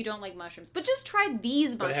hear that you don't like mushrooms. But just try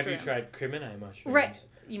these mushrooms. But have you tried crimini mushrooms? Right.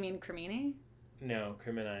 You mean crimini? No,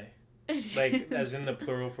 crimini. Like, as in the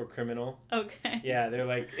plural for criminal. Okay. Yeah, they're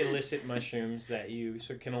like illicit mushrooms that you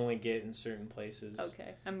can only get in certain places.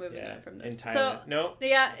 Okay, I'm moving on from this. In Thailand. No?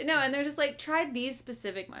 Yeah, no, and they're just like, try these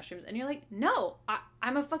specific mushrooms. And you're like, no,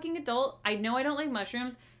 I'm a fucking adult. I know I don't like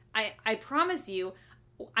mushrooms. I promise you,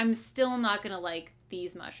 I'm still not going to like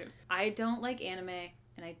these mushrooms. I don't like anime,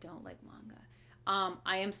 and I don't like manga.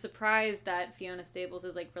 I am surprised that Fiona Staples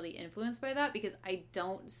is like really influenced by that, because I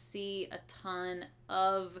don't see a ton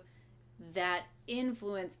of that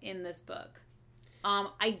influence in this book.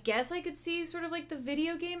 I guess I could see sort of like the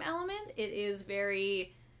video game element. It is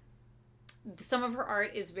very, some of her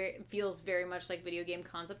art feels very much like video game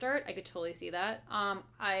concept art. I could totally see that.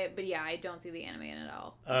 But yeah, I don't see the anime in it at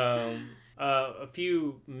all. A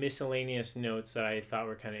few miscellaneous notes that I thought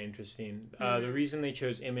were kind of interesting. The reason they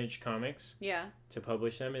chose Image Comics to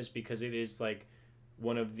publish them is because it is like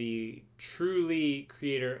one of the truly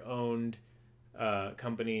creator-owned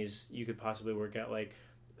companies you could possibly work at. Like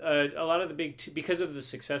a lot of the big because of the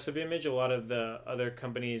success of Image, a lot of the other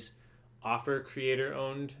companies offer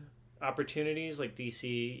creator-owned opportunities, like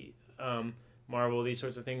DC, Marvel, these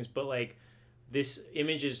sorts of things. But like this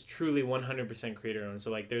Image is truly 100% creator-owned. So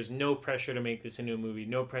like there's no pressure to make this into a movie,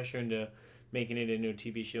 no pressure into making it into a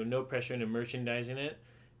TV show, no pressure into merchandising it,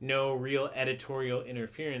 no real editorial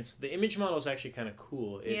interference. The Image model is actually kind of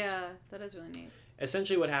cool. That is really neat.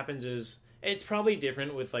 Essentially what happens is, it's probably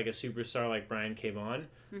different with like a superstar like Brian K. Vaughan,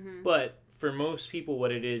 but for most people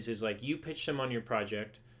what it is like you pitch them on your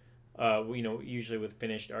project, usually with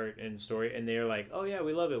finished art and story, and they're like, oh yeah,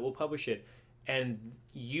 we love it, we'll publish it. And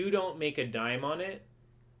you don't make a dime on it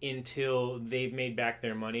until they've made back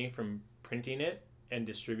their money from printing it and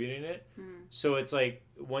distributing it. So it's like,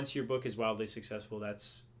 once your book is wildly successful,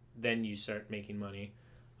 then you start making money.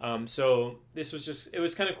 So this was it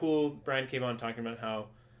was kind of cool, Brian K. Vaughan talking about how,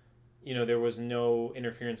 there was no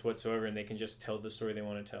interference whatsoever and they can just tell the story they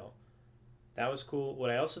want to tell. That was cool. What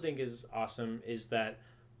I also think is awesome is that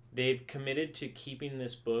they've committed to keeping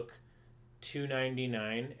this book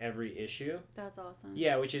 $2.99 every issue. That's awesome.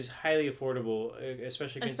 Yeah, which is highly affordable,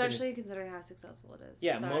 especially considering how successful it is.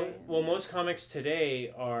 Yeah, most comics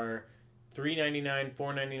today are $3.99,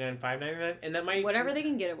 $4.99, $5.99, and that might whatever they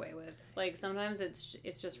can get away with. Like sometimes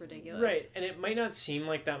it's just ridiculous. Right, and it might not seem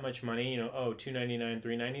like that much money. $2.99,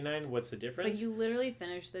 $3.99. What's the difference? But you literally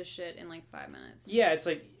finish this shit in like 5 minutes. Yeah, it's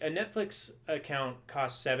like a Netflix account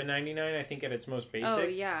costs $7.99. I think at its most basic. Oh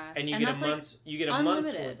yeah, and you get a month. You get a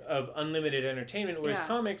month's worth of unlimited entertainment. Whereas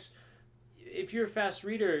comics, if you're a fast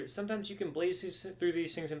reader, sometimes you can blaze through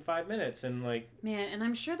these things in 5 minutes, and like... Man, and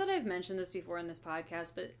I'm sure that I've mentioned this before in this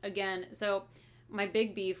podcast, but again, so my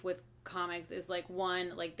big beef with comics is like,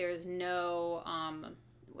 one, like there's no,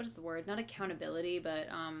 what is the word? Not accountability, but,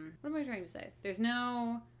 what am I trying to say? There's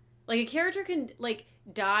no, like a character can like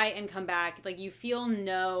die and come back. Like you feel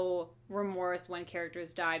no remorse when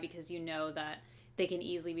characters die because you know that they can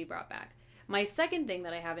easily be brought back. My second thing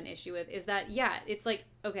that I have an issue with is that, it's like,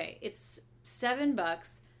 okay, it's $7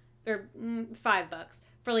 or $5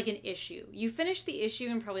 for like an issue. You finish the issue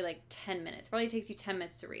in probably like 10 minutes. Probably takes you 10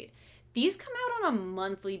 minutes to read. These come out on a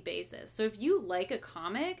monthly basis. So if you like a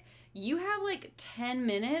comic, you have like 10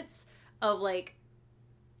 minutes of like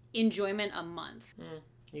enjoyment a month.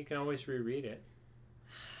 You can always reread it.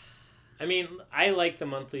 I mean, I like the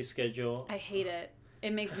monthly schedule. I hate it.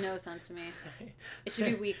 It makes no sense to me. It should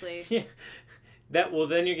be weekly. Yeah.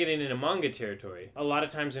 Then you're getting into manga territory. A lot of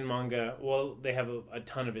times in manga, they have a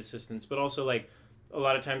ton of assistance, but also like a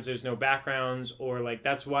lot of times there's no backgrounds, or like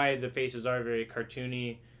that's why the faces are very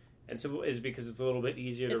cartoony and simple, is because it's a little bit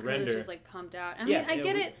easier to render. It's just like pumped out. I mean, I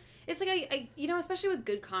get it. It's like I especially with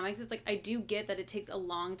good comics, it's like I do get that it takes a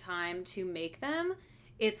long time to make them.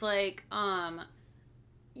 It's like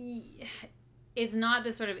it's not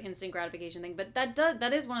this sort of instant gratification thing, but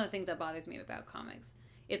that is one of the things that bothers me about comics.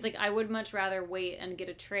 It's like I would much rather wait and get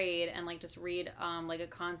a trade and like just read like a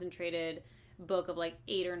concentrated book of like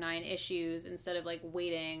 8 or 9 issues instead of like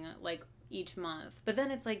waiting like each month. But then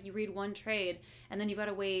it's like you read one trade and then you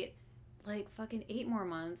gotta wait like fucking 8 more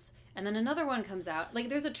months, and then another one comes out. Like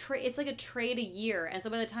there's a trade. It's like a trade a year, and so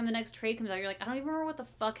by the time the next trade comes out, you're like, I don't even remember what the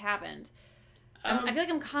fuck happened. I feel like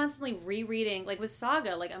I'm constantly rereading, like with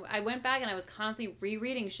Saga, like I went back and I was constantly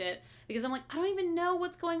rereading shit because I'm like, I don't even know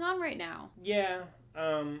what's going on right now. Yeah.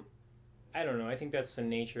 I don't know. I think that's the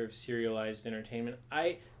nature of serialized entertainment.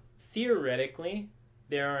 Theoretically,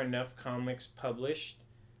 there are enough comics published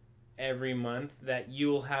every month that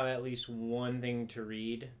you'll have at least one thing to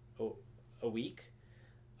read a week.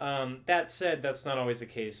 That said, that's not always the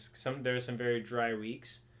case. There are some very dry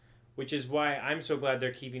weeks, which is why I'm so glad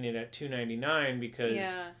they're keeping it at $2.99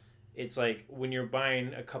 because it's like when you're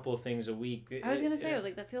buying a couple of things a week. I was gonna say, I was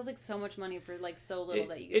like, that feels like so much money for like so little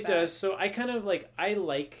that you get. It back. Does. So I kind of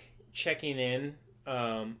like checking in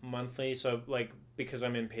monthly. So like because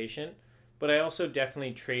I'm impatient, but I also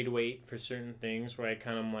definitely trade wait for certain things where I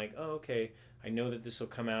kind of like, oh okay, I know that this will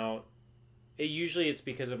come out. Usually it's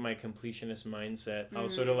because of my completionist mindset. Mm-hmm. I'll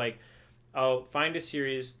sort of like, I'll find a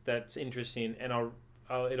series that's interesting and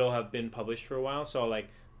it'll have been published for a while. So I'll like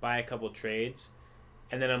buy a couple trades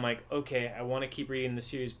and then I'm like, okay, I want to keep reading the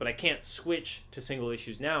series, but I can't switch to single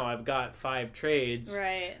issues now. I've got 5 trades.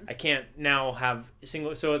 Right. I can't now have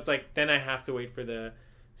single. So it's like, then I have to wait for the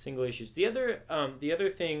single issues. The other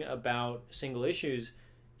thing about single issues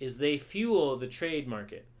is they fuel the trade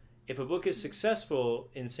market. If a book is successful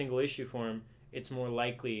in single issue form, it's more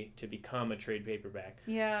likely to become a trade paperback.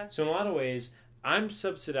 Yeah. So in a lot of ways, I'm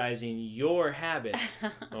subsidizing your habits.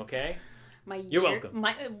 Okay. You're welcome.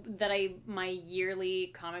 My yearly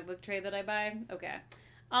comic book trade that I buy. Okay.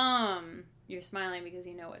 You're smiling because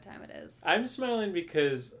you know what time it is. I'm smiling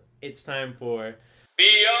because it's time for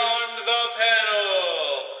Beyond the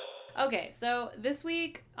Panel. Okay, so this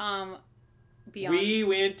week, we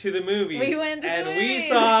went to the movies. We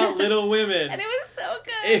saw Little Women. And it was so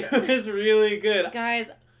good. It was really good. Guys,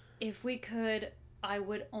 if we could, I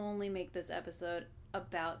would only make this episode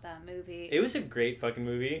about that movie. It was a great fucking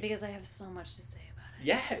movie. Because I have so much to say about it.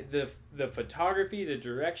 Yeah, the photography, the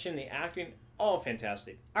direction, the acting, all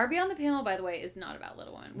fantastic. Our Beyond the Panel, by the way, is not about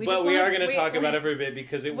Little Women. We are going to talk about it for a bit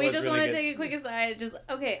because it was really good. We just want to take a quick aside.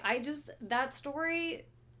 That story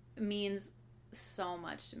means so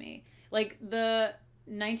much to me. Like, the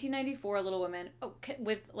 1994 Little Women,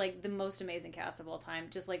 with, like, the most amazing cast of all time.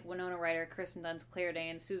 Just, like, Winona Ryder, Kirsten Dunst, Claire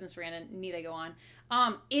Danes, Susan Sarandon, need I go on?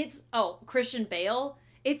 Christian Bale.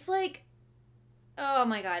 It's, like, oh,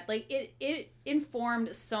 my God. Like, it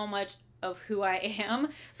informed so much of who I am.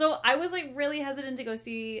 So I was, like, really hesitant to go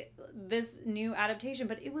see this new adaptation,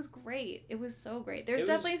 but it was great. It was so great. There's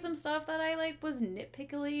definitely some stuff that I, like, was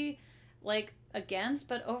nitpickily, like, against,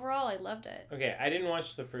 but overall I loved it. Okay, I didn't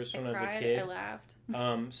watch the first one as a kid. I laughed.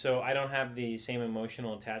 So I don't have the same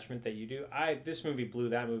emotional attachment that you do. This movie blew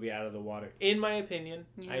that movie out of the water, in my opinion.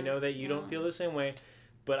 Yes, I know that you don't feel the same way,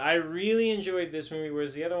 but I really enjoyed this movie,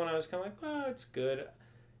 whereas the other one I was kind of like, well, it's good.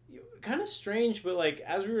 Kind of strange, but like,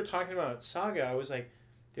 as we were talking about Saga, I was like,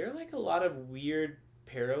 there are like a lot of weird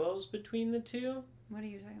parallels between the two. What are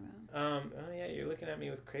you talking about? Oh yeah, you're looking at me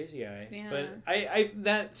with crazy eyes. Yeah. But I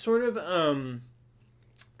that sort of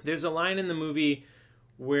there's a line in the movie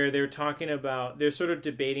where they're sort of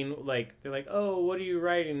debating, like, they're like, oh, what are you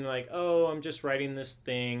writing? And like, oh, I'm just writing this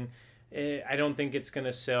thing. I don't think it's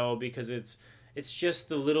gonna sell because it's just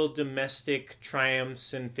the little domestic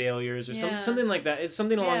triumphs and failures or something like that. It's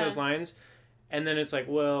something along those lines. And then it's like,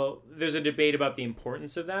 well, there's a debate about the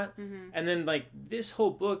importance of that. Mm-hmm. And then, like, this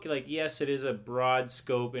whole book, like, yes, it is a broad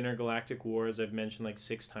scope intergalactic war, as I've mentioned, like,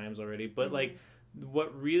 6 times already. But, mm-hmm. like,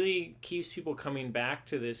 what really keeps people coming back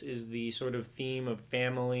to this is the sort of theme of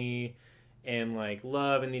family and, like,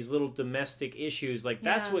 love and these little domestic issues. Like,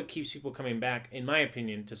 that's what keeps people coming back, in my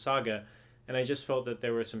opinion, to Saga. And I just felt that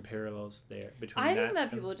there were some parallels there between that. I think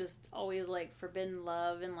that people just always, like, forbidden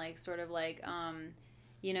love and, like, sort of, like,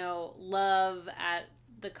 love at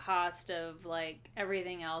the cost of, like,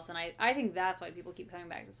 everything else. And I think that's why people keep coming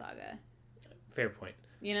back to Saga. Fair point.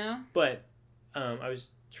 You know? But I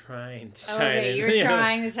was trying to tie it in. You're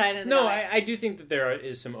trying to tie it in. No, I do think that there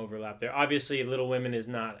is some overlap there. Obviously, Little Women is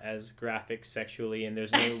not as graphic sexually, and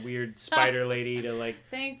there's no weird spider lady to, like,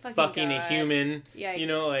 fucking God. A human. Yikes. You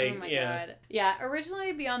know, like, oh my God. Yeah,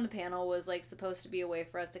 originally Beyond the Panel was, like, supposed to be a way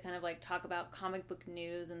for us to kind of, like, talk about comic book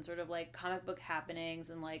news and sort of, like, comic book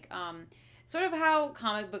happenings and, like, sort of how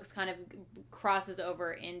comic books kind of crosses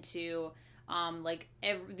over into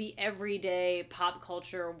the everyday pop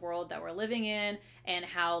culture world that we're living in, and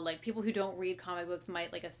how, like, people who don't read comic books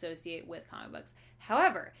might, like, associate with comic books.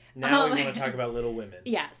 However, now we want to talk about Little Women.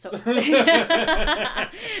 Yeah, so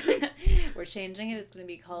we're changing it. It's going to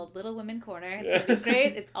be called Little Women Corner. It's going to be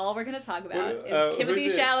great. It's all we're going to talk about. It's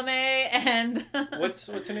Timothée Chalamet and what's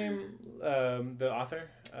her name? The author.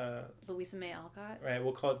 Louisa May Alcott. Right.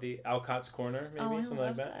 We'll call it the Alcott's Corner, maybe something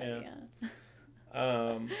like that. Yeah.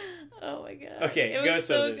 Oh my God. Okay, it was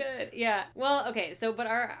so good. Yeah. Well, okay, so but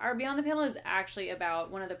our Beyond the Panel is actually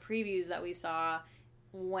about one of the previews that we saw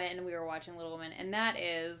when we were watching Little Women, and that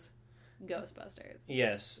is Ghostbusters.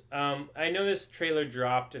 Yes. I know this trailer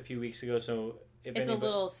dropped a few weeks ago, so it's a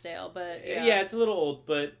little stale, but yeah, it's a little old,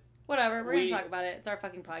 but whatever. We're gonna talk about it. It's our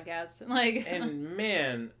fucking podcast. Like, and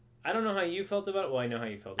man, I don't know how you felt about it. Well, I know how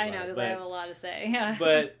you felt about it. I know, because I have a lot to say. Yeah.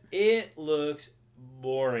 But it looks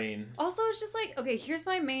boring. Also, it's just like, okay, here's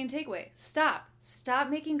my main takeaway. Stop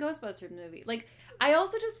making Ghostbusters movie. Like, I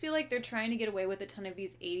also just feel like they're trying to get away with a ton of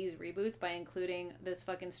these 80s reboots by including this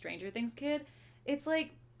fucking Stranger Things kid. It's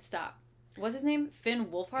like, stop. What's his name? Finn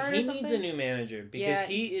Wolfhard or something? He needs a new manager because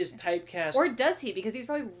he is typecast. Or does he? Because he's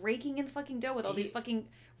probably raking in fucking dough with all these fucking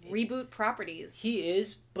reboot properties. He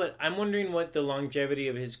is, but I'm wondering what the longevity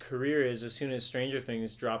of his career is as soon as Stranger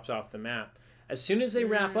Things drops off the map. As soon as they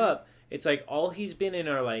wrap up, it's like all he's been in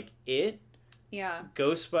are like It,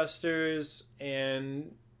 Ghostbusters,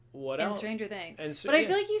 and what else? And Stranger Things. But I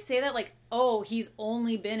feel like you say that like, oh, he's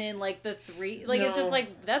only been in like the 3. Like, it's just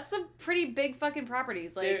like, that's some pretty big fucking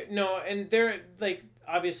properties. Like, they're like,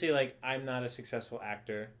 obviously, like, I'm not a successful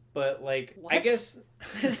actor. But, like, what? I guess,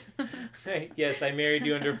 yes, I married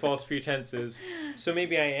you under false pretenses. So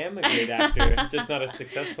maybe I am a great actor, just not a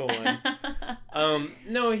successful one.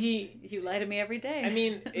 No, You lie to me every day. I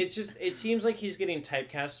mean, it seems like he's getting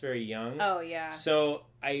typecast very young. Oh, yeah. So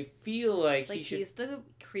I feel like he's the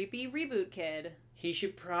creepy reboot kid. He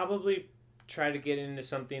should probably try to get into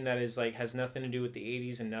something that is like has nothing to do with the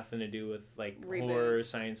 80s and nothing to do with like reboots. Horror,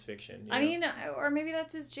 science fiction. I mean, or maybe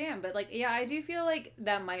that's his jam. But like, yeah, I do feel like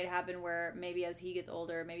that might happen where maybe as he gets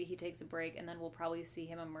older, maybe he takes a break and then we'll probably see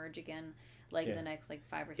him emerge again. Like in the next like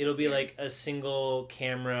 5 or 6 It'll be years. like a single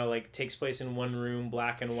camera, like takes place in one room,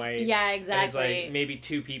 black and white. Yeah, exactly. And it's like maybe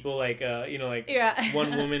 2 people, like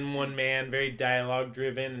one woman, one man, very dialogue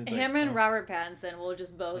driven. Him and Robert Pattinson will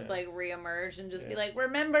just both like reemerge and just be like,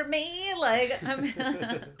 "Remember me?" Like,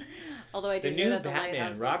 although I did hear that the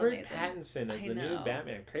Batman, Robert Pattinson as the new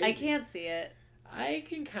Batman. Crazy. I can't see it. I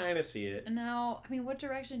can kind of see it. No, I mean, what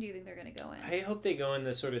direction do you think they're gonna go in? I hope they go in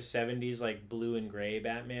the sort of 70s, like blue and gray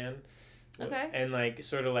Batman. Okay. And like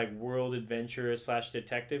sort of like world adventurer /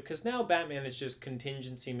 detective, because now Batman is just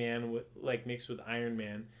contingency man like mixed with Iron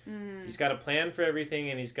Man. He's got a plan for everything,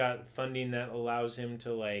 and he's got funding that allows him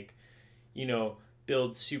to like,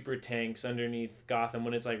 build super tanks underneath Gotham.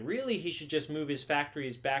 When it's like, really, he should just move his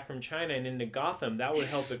factories back from China and into Gotham. That would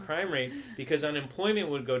help the crime rate because unemployment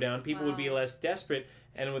would go down. People would be less desperate,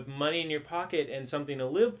 and with money in your pocket and something to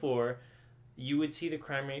live for, you would see the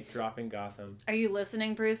crime rate drop in Gotham. Are you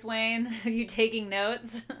listening, Bruce Wayne? Are you taking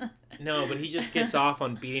notes? No, but he just gets off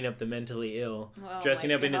on beating up the mentally ill,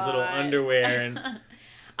 dressing up in his little underwear. And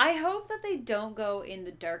I hope that they don't go in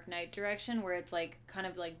the Dark Knight direction where it's like kind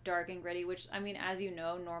of like dark and gritty, which, I mean, as you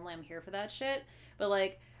know, normally I'm here for that shit. But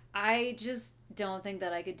like, I just don't think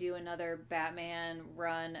that I could do another Batman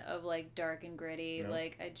run of like dark and gritty. No.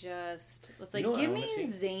 Like, let's like, give me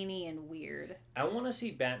zany and weird. I want to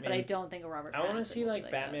see Batman, but I don't think a Robert Pattinson. I want to see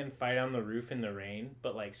like Batman that. Fight on the roof in the rain,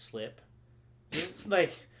 but like slip.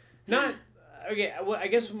 Like, not okay. Well, I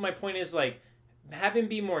guess my point is like have him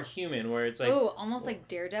be more human, where it's like almost like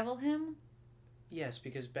Daredevil him. Yes,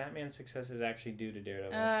 because Batman's success is actually due to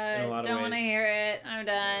Daredevil in a lot of ways. Don't want to hear it. I'm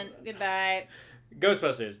done. Goodbye.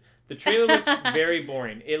 Ghostbusters. The trailer looks very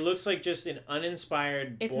boring. It looks like just an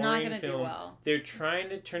uninspired, boring film. It's not going to do well. They're trying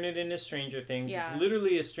to turn it into Stranger Things. Yeah. It's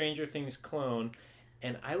literally a Stranger Things clone.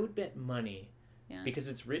 And I would bet money, because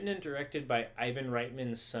it's written and directed by Ivan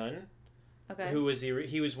Reitman's son, who was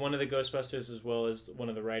he was one of the Ghostbusters as well as one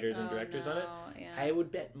of the writers and directors on it. Yeah. I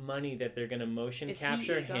would bet money that they're going to motion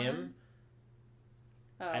capture him.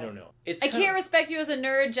 Oh. I don't know. I can't respect you as a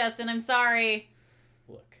nerd, Justin. I'm sorry.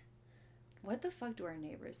 Look. What the fuck do our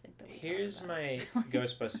neighbors think that we Here's my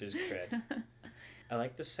Ghostbusters cred. I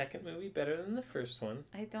like the second movie better than the first one.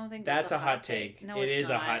 I don't think that's a hot take. No, it is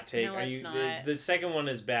not. A hot take. No, it's not. The second one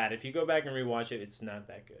is bad. If you go back and rewatch it, it's not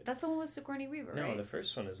that good. That's the one with Sigourney Weaver, right? No, the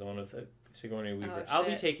first one is the one with Sigourney Weaver. I'll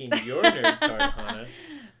be taking your nerd card, Hannah.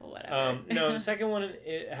 Whatever. No, the second one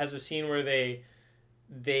it has a scene where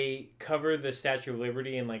they cover the Statue of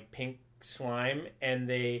Liberty in like pink slime, and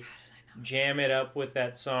they jam it up with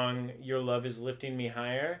that song "Your Love Is Lifting Me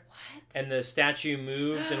Higher." What? And the statue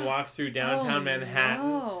moves and walks through downtown Manhattan.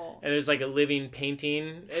 No. And there's like a living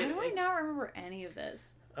painting. How do I not remember any of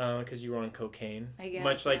this? Because you were on cocaine. I guess,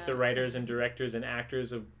 much like the writers and directors and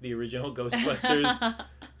actors of the original Ghostbusters.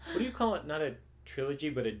 What do you call it? Not a trilogy,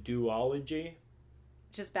 but a duology?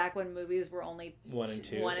 Just back when movies were only 1 and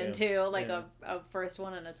 2. 1 and 2, like a first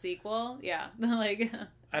one and a sequel. Yeah. Like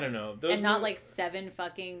I don't know. And not like 7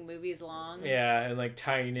 fucking movies long. Yeah, and like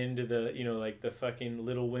tying into the, like the fucking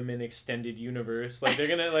Little Women extended universe. Like they're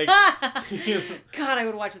gonna like. God, I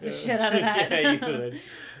would watch the shit out of that. Yeah, you would.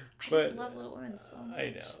 I just love Little Women so much. I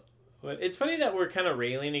know. But it's funny that we're kind of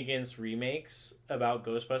railing against remakes about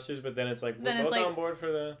Ghostbusters, but then it's like we're both on board for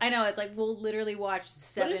the. I know, it's like we'll literally watch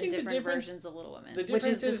 7 different versions of Little Women, which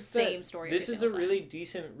is the same story. This is a really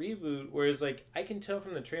decent reboot, whereas like I can tell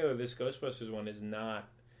from the trailer this Ghostbusters one is not.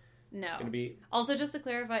 No. Gonna be. Also, just to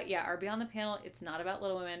clarify, our Beyond the Panel, it's not about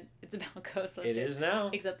Little Women, it's about Ghostbusters. It is now.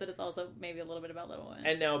 Except that it's also maybe a little bit about Little Women.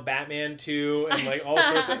 And now Batman 2 and like all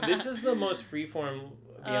sorts of. This is the most freeform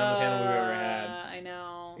Beyond the Panel we've ever had. I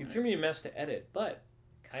know. It's gonna be a mess to edit, but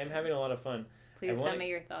I am having a lot of fun. Please send me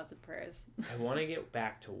your thoughts and prayers. I want to get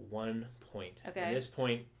back to one point. Okay. And this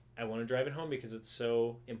point, I want to drive it home because it's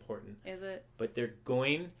so important. Is it? But they're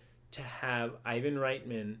going to have Ivan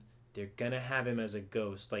Reitman. They're going to have him as a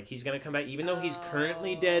ghost. Like, he's going to come back. Even though he's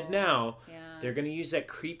currently dead now, they're going to use that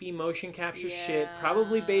creepy motion capture shit,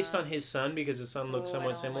 probably based on his son, because his son looks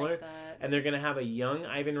somewhat similar. Like and they're going to have a young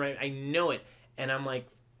Ivan Reitman. I know it. And I'm like,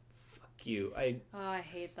 fuck you. I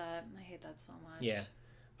hate that. I hate that so much. Yeah.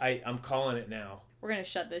 I'm calling it now. We're going to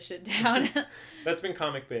shut this shit down. That's been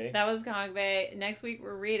Comic Bay. That was Comic Bay. Next week,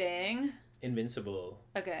 we're reading... Invincible.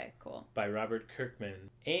 Okay, cool. By Robert Kirkman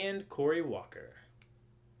and Cory Walker.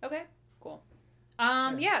 Okay, cool.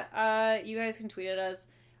 You guys can tweet at us.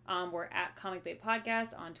 We're at Comic Bay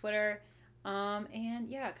Podcast on Twitter.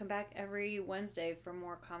 Come back every Wednesday for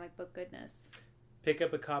more comic book goodness. Pick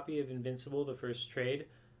up a copy of Invincible, the first trade,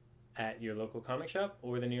 at your local comic shop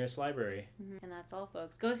or the nearest library. Mm-hmm. And that's all,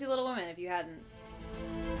 folks. Go see Little Women if you hadn't.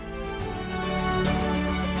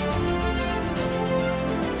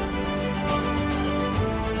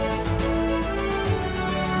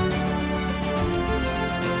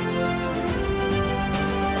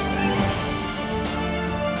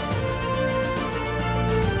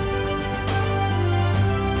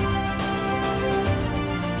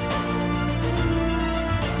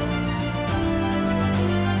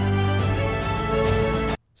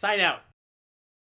 Sign out.